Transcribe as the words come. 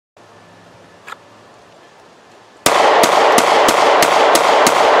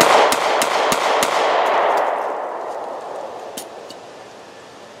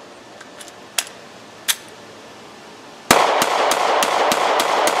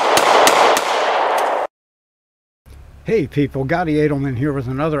Hey people, Gadi Adelman here with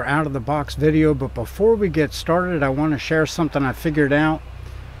another out of the box video, but before we get started I want to share something I figured out.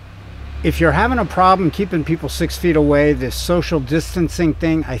 If you're having a problem keeping people 6 feet away, this social distancing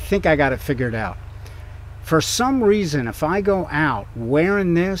thing, I think I got it figured out. For some reason, if I go out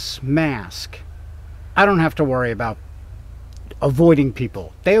wearing this mask, I don't have to worry about avoiding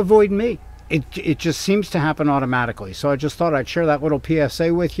people. They avoid me. It just seems to happen automatically. So I just thought I'd share that little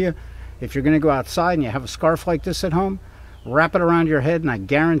PSA with you. If you're going to go outside and you have a scarf like this at home, wrap it around your head and I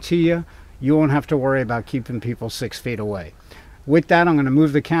guarantee you, you won't have to worry about keeping people 6 feet away. With that, I'm going to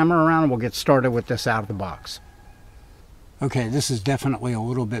move the camera around and we'll get started with this out of the box. Okay, this is definitely a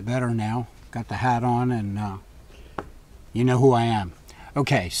little bit better now. Got the hat on and you know who I am.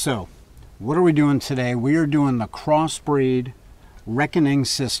 Okay, so what are we doing today? We are doing the Crossbreed Reckoning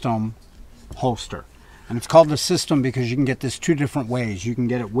System holster. And it's called the system because you can get this two different ways. You can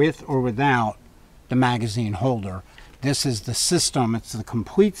get it with or without the magazine holder. This is the system. It's the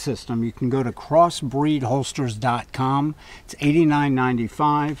complete system. You can go to crossbreedholsters.com. It's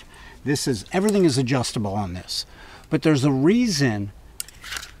 $89.95. Everything is adjustable on this. But there's a reason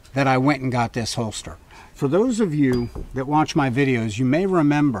that I went and got this holster. For those of you that watch my videos, you may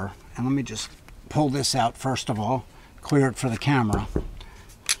remember, and let me just pull this out first of all, clear it for the camera.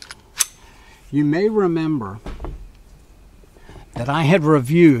 You may remember that I had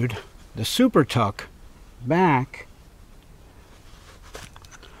reviewed the Supertuck back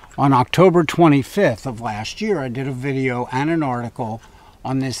on October 25th of last year. I did a video and an article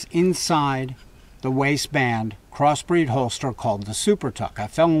on this inside the waistband crossbreed holster called the Supertuck. I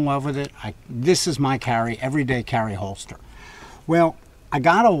fell in love with it. This is my everyday carry holster. Well, I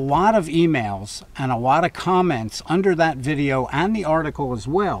got a lot of emails and a lot of comments under that video and the article as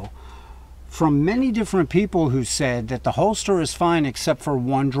well from many different people who said that the holster is fine except for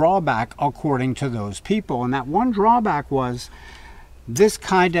one drawback according to those people. And that one drawback was this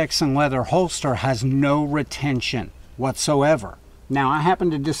Kydex and leather holster has no retention whatsoever. Now, I happen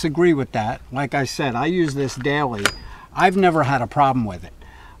to disagree with that. Like I said, I use this daily. I've never had a problem with it.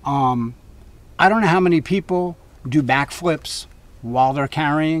 I don't know how many people do backflips while they're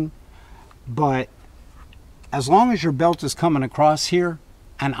carrying, but as long as your belt is coming across here,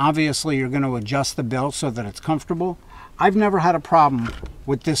 and obviously you're going to adjust the belt so that it's comfortable, I've never had a problem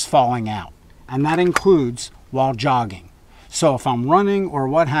with this falling out. And that includes while jogging. So if I'm running or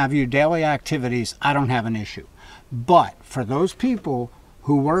what have you, daily activities, I don't have an issue. But for those people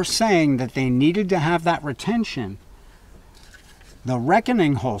who were saying that they needed to have that retention, the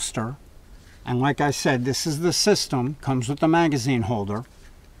Reckoning holster, and like I said, this is the system, comes with the magazine holder.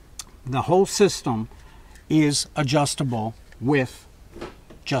 The whole system is adjustable with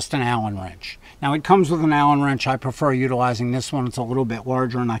just an Allen wrench. Now it comes with an Allen wrench. I prefer utilizing this one. It's a little bit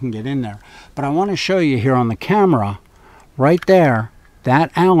larger and I can get in there. But I want to show you here on the camera, right there,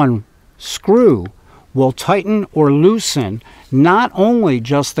 that Allen screw will tighten or loosen not only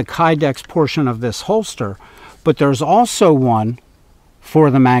just the Kydex portion of this holster, but there's also one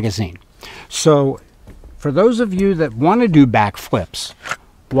for the magazine. So for those of you that want to do backflips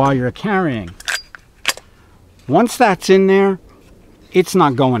while you're carrying, once that's in there, it's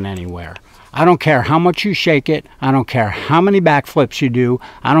not going anywhere. I don't care how much you shake it. I don't care how many backflips you do.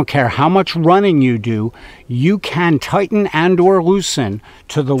 I don't care how much running you do. You can tighten and or loosen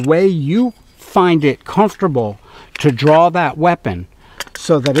to the way you find it comfortable to draw that weapon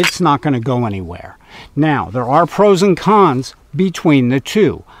so that it's not going to go anywhere. Now, there are pros and cons between the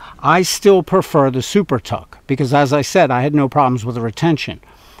two. I still prefer the Supertuck because, as I said, I had no problems with the retention.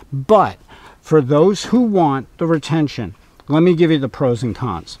 But for those who want the retention, let me give you the pros and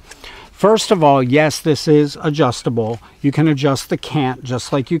cons. First of all, yes, this is adjustable. You can adjust the cant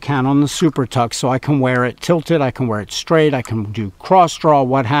just like you can on the Supertuck, so I can wear it tilted, I can wear it straight, I can do cross draw,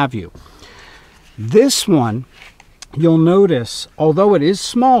 what have you. This one, you'll notice, although it is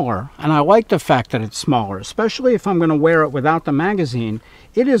smaller, and I like the fact that it's smaller, especially if I'm going to wear it without the magazine,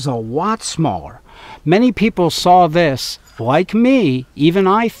 it is a lot smaller. Many people saw this, like me, even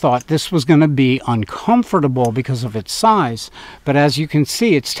I thought this was going to be uncomfortable because of its size, but as you can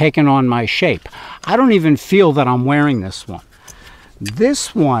see, it's taken on my shape. I don't even feel that I'm wearing this one.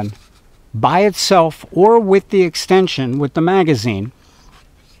 This one, by itself or with the extension, with the magazine,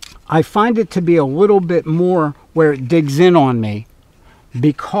 I find it to be a little bit more where it digs in on me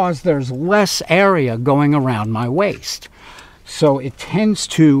because there's less area going around my waist. So it tends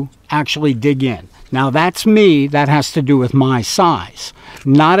to actually dig in. Now that's me, that has to do with my size.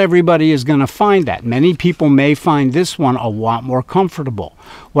 Not everybody is going to find that. Many people may find this one a lot more comfortable.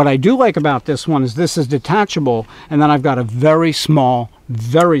 What I do like about this one is this is detachable, and then I've got a very small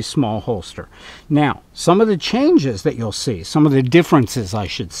holster. Now, some of the changes that you'll see, some of the differences I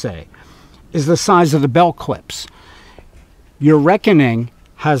should say, is the size of the belt clips. Your Reckoning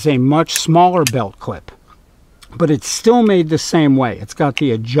has a much smaller belt clip, but it's still made the same way. It's got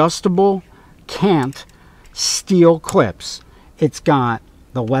the adjustable cant steel clips. It's got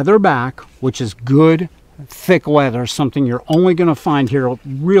the leather back, which is good, thick leather, something you're only going to find here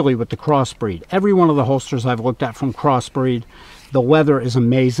really with the Crossbreed. Every one of the holsters I've looked at from Crossbreed, the leather is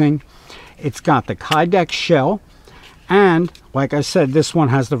amazing. It's got the Kydex shell, and like I said, this one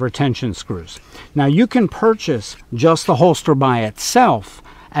has the retention screws. Now you can purchase just the holster by itself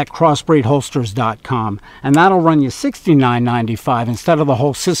at crossbreedholsters.com, and that'll run you $69.95 instead of the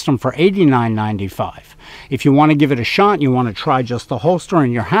whole system for $89.95. If you want to give it a shot and you want to try just the holster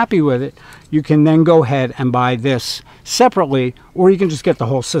and you're happy with it, you can then go ahead and buy this separately, or you can just get the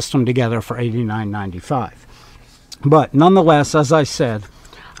whole system together for $89.95. But nonetheless, as I said,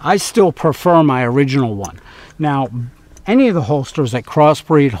 I still prefer my original one. Now, any of the holsters at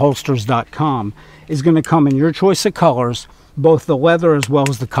crossbreedholsters.com is going to come in your choice of colors, both the leather as well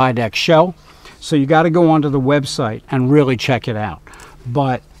as the Kydex shell. So you got to go onto the website and really check it out.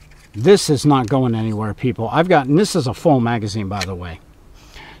 But this is not going anywhere, people. I've gotten, this is a full magazine, by the way.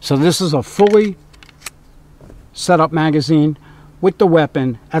 So this is a fully set up magazine with the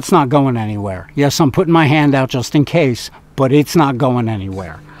weapon. That's not going anywhere. Yes, I'm putting my hand out just in case, but it's not going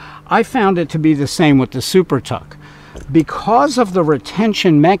anywhere. I found it to be the same with the Supertuck. Because of the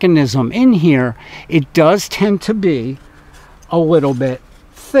retention mechanism in here, it does tend to be a little bit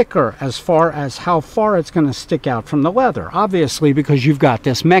thicker as far as how far it's going to stick out from the leather. Obviously, because you've got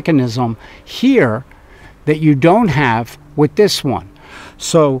this mechanism here that you don't have with this one.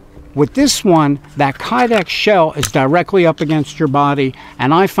 So with this one, that Kydex shell is directly up against your body,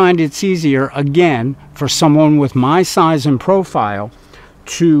 and I find it's easier, again, for someone with my size and profile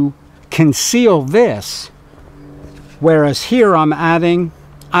to conceal this, whereas here I'm adding,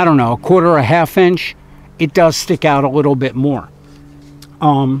 I don't know, a quarter or a half inch. It does stick out a little bit more.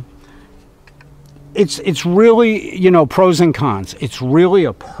 It's really, you know, pros and cons. It's really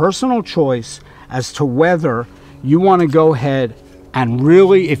a personal choice as to whether you want to go ahead and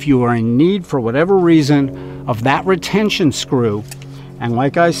really, if you are in need for whatever reason of that retention screw, and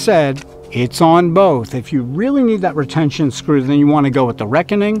like I said, it's on both. If you really need that retention screw, then you want to go with the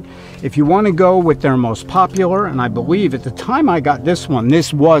Reckoning. If you want to go with their most popular, and I believe at the time I got this one,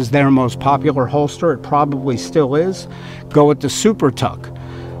 this was their most popular holster, it probably still is, go with the Supertuck.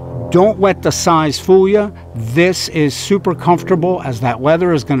 Don't let the size fool you. This is super comfortable, as that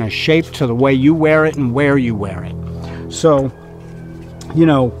leather is going to shape to the way you wear it and where you wear it. So, you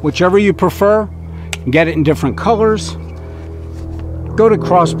know, whichever you prefer, get it in different colors. Go to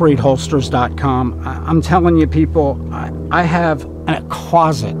crossbreedholsters.com. I'm telling you, people, I have a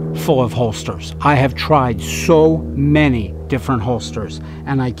closet full of holsters. I have tried so many different holsters,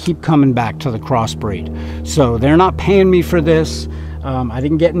 and I keep coming back to the Crossbreed. So they're not paying me for this. I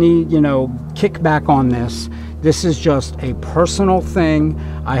didn't get any, you know, kickback on this. This is just a personal thing.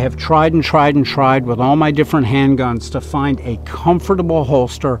 I have tried and tried and tried with all my different handguns to find a comfortable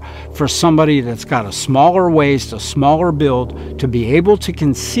holster for somebody that's got a smaller waist, a smaller build, to be able to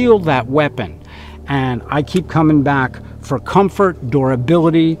conceal that weapon. And I keep coming back for comfort,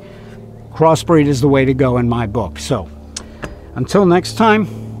 durability. Crossbreed is the way to go in my book. So until next time,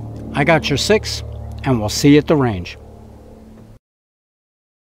 I got your 6, and we'll see you at the range.